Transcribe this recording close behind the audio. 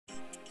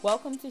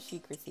Welcome to She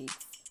Critiques,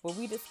 where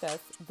we discuss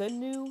the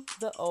new,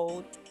 the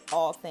old,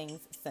 all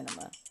things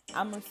cinema.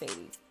 I'm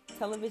Mercedes,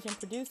 television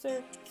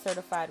producer,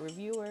 certified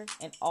reviewer,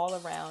 and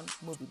all-around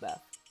movie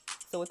buff.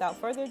 So without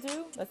further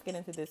ado, let's get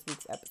into this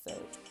week's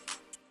episode.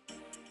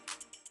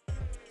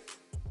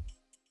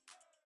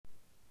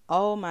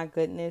 Oh my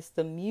goodness,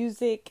 the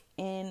music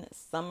in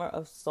Summer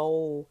of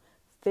Soul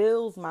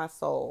fills my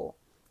soul.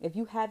 If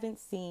you haven't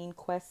seen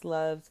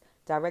Questlove's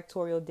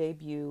directorial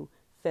debut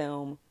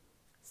film,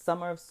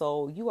 Summer of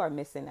Soul, you are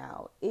missing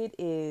out. It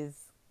is,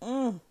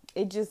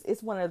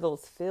 it's one of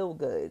those feel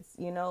goods,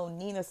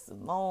 Nina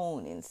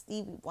Simone and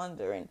Stevie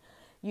Wonder. And,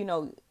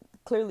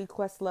 clearly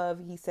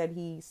Questlove, he said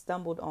he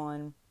stumbled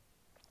on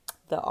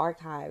the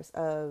archives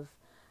of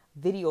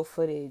video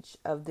footage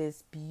of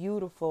this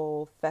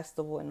beautiful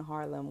festival in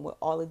Harlem where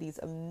all of these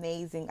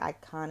amazing,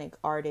 iconic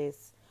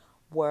artists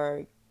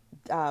were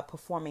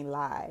performing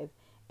live.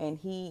 And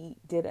he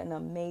did an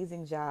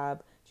amazing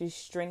job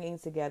just stringing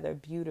together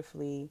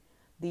beautifully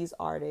these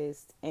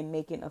artists and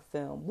making a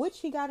film,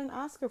 which he got an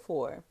Oscar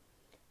for.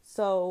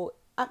 So,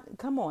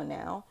 come on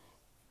now.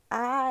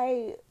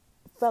 I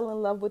fell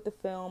in love with the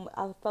film.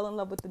 I fell in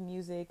love with the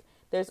music.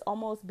 There's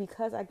almost,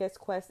 because I guess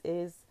Quest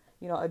is,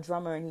 a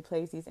drummer and he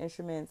plays these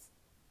instruments,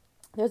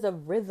 there's a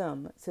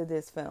rhythm to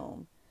this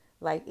film.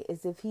 Like,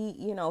 as if he,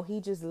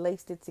 he just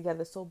laced it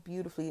together so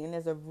beautifully, and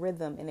there's a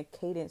rhythm and a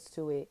cadence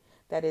to it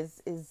that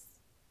is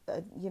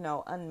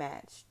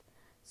unmatched.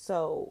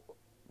 So,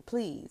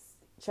 please,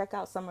 check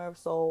out Summer of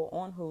Soul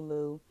on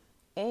Hulu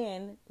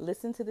and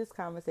listen to this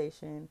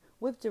conversation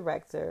with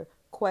director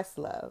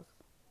Questlove.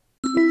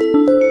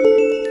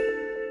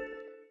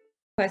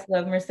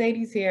 Questlove,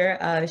 Mercedes here.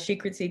 She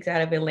Critiques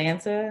out of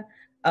Atlanta.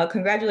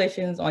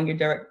 Congratulations on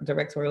your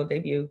directorial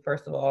debut,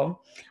 first of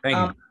all. Thank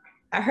you.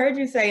 I heard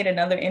you say in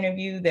another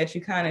interview that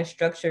you kind of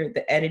structured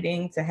the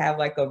editing to have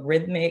like a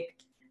rhythmic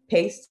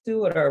pace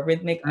to it or a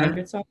rhythmic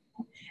undertone.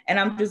 And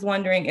I'm just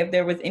wondering if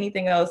there was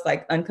anything else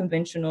like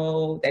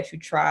unconventional that you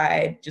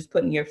tried, just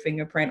putting your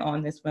fingerprint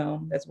on this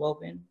film that's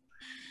woven.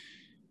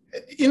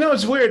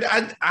 It's weird.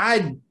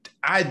 I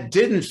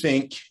didn't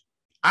think,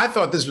 I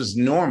thought this was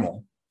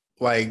normal.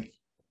 Like,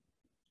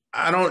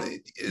 I'll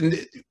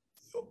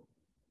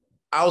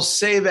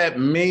say that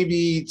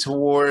maybe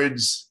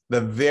towards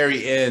the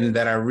very end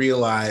that I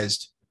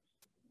realized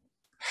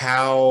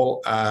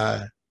how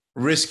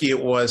risky it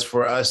was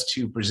for us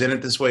to present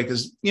it this way.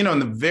 Because, in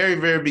the very,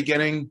 very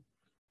beginning,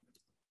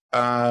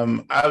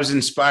 I was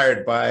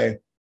inspired by,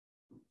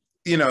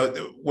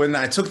 when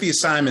I took the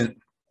assignment,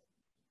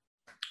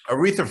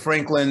 Aretha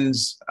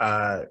Franklin's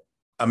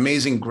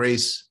Amazing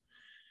Grace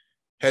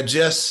had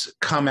just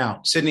come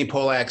out, Sidney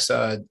Pollack's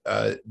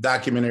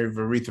documentary of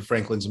Aretha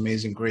Franklin's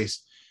Amazing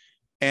Grace.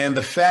 And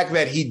the fact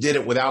that he did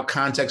it without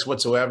context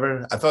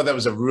whatsoever, I thought that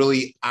was a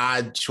really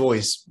odd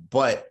choice.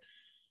 But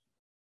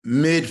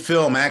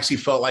mid-film, I actually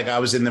felt like I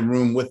was in the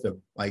room with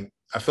them. Like,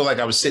 I feel like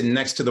I was sitting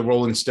next to the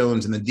Rolling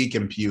Stones in the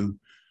Deacon pew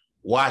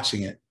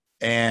watching it.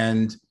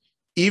 And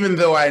even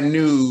though I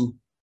knew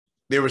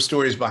there were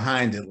stories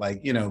behind it,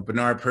 like,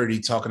 Bernard Purdie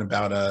talking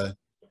about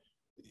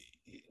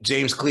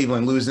James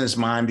Cleveland losing his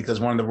mind because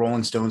one of the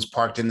Rolling Stones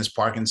parked in this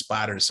parking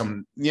spot or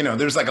some,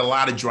 there's like a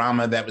lot of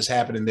drama that was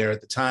happening there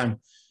at the time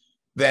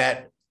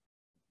that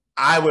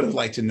I would have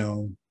liked to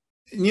know,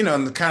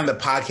 and the kind of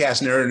the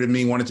podcast nerd in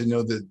me wanted to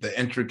know the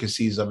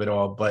intricacies of it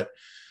all. But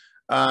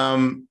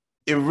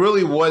it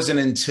really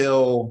wasn't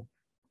until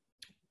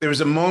there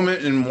was a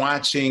moment in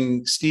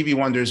watching Stevie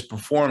Wonder's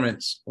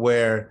performance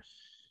where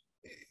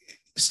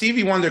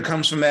Stevie Wonder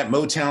comes from that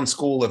Motown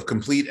school of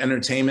complete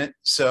entertainment.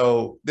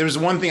 So there was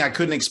one thing I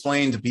couldn't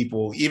explain to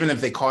people, even if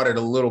they caught it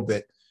a little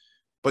bit.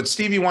 But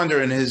Stevie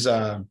Wonder and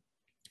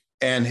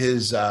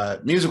his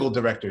musical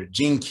director,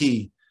 Gene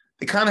Key,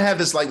 they kind of have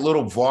this like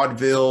little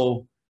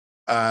vaudeville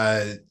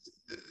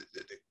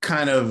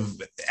kind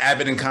of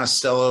Abbott and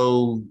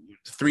Costello,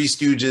 Three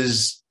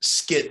Stooges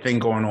skit thing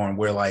going on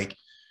where, like,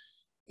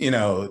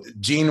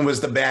 Gene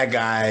was the bad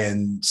guy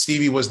and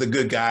Stevie was the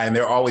good guy, and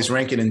they're always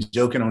ranking and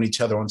joking on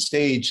each other on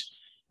stage.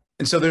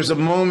 And so there's a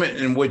moment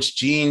in which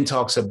Gene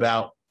talks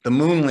about the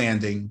moon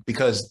landing,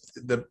 because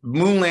the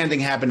moon landing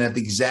happened at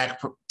the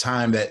exact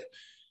time that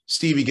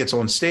Stevie gets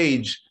on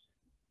stage,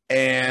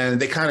 and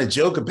they kind of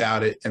joke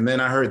about it. And then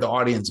I heard the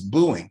audience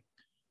booing.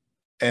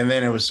 And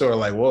then it was sort of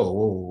like, whoa,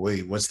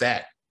 wait, what's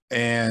that?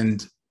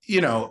 And,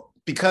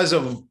 because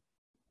of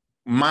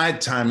my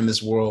time in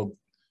this world,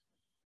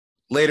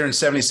 later in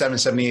 77,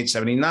 78,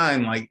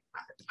 79, like,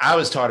 I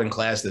was taught in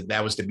class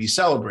that was to be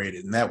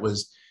celebrated. And that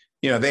was,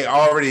 they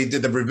already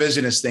did the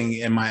revisionist thing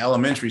in my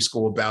elementary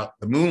school about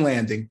the moon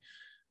landing.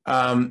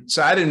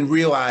 So I didn't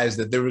realize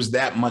that there was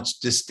that much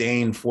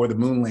disdain for the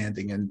moon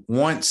landing. And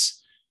once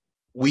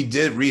we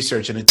did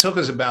research, and it took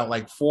us about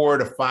like 4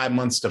 to 5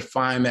 months to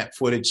find that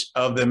footage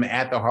of them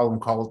at the Harlem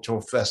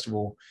Cultural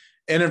Festival,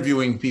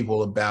 interviewing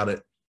people about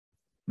it,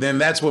 then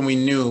that's when we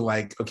knew,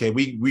 like, okay,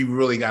 we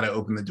really got to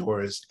open the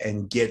doors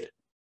and get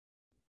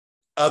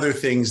other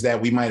things that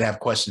we might have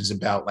questions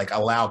about, like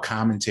allow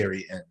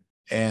commentary in.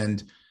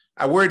 And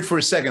I worried for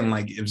a second,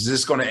 like, is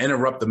this going to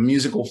interrupt the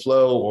musical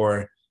flow,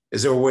 or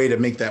is there a way to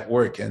make that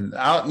work? And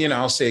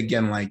I'll say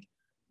again, like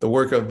the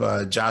work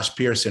of Josh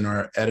Pearson,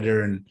 our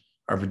editor, and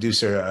our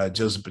producer,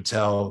 Joseph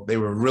Patel, they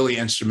were really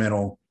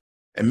instrumental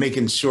in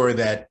making sure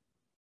that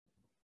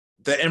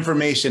the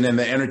information and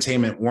the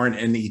entertainment weren't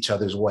in each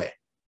other's way.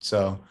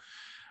 So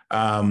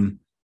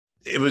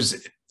it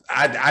was,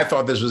 I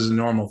thought this was a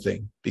normal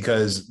thing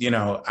because,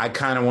 I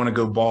kind of want to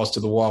go balls to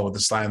the wall with the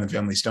Sly and the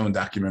Family Stone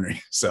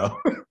documentary. So,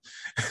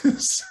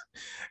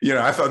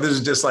 I thought this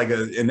was just like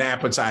an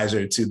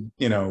appetizer to,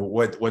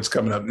 what's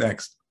coming up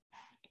next.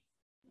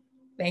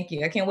 Thank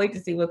you. I can't wait to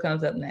see what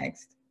comes up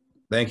next.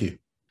 Thank you.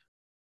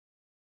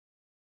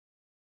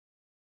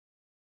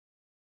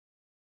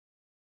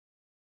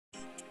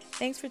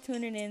 Thanks for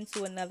tuning in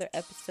to another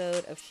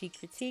episode of Chic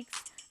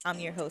Critiques. I'm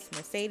your host,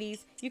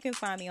 Mercedes. You can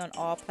find me on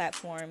all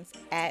platforms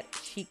at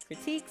Chic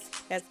Critiques.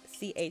 That's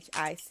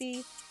CHICCRITIQUES.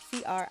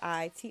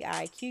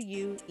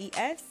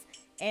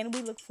 And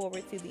we look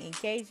forward to the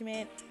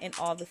engagement and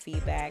all the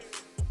feedback.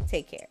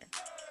 Take care.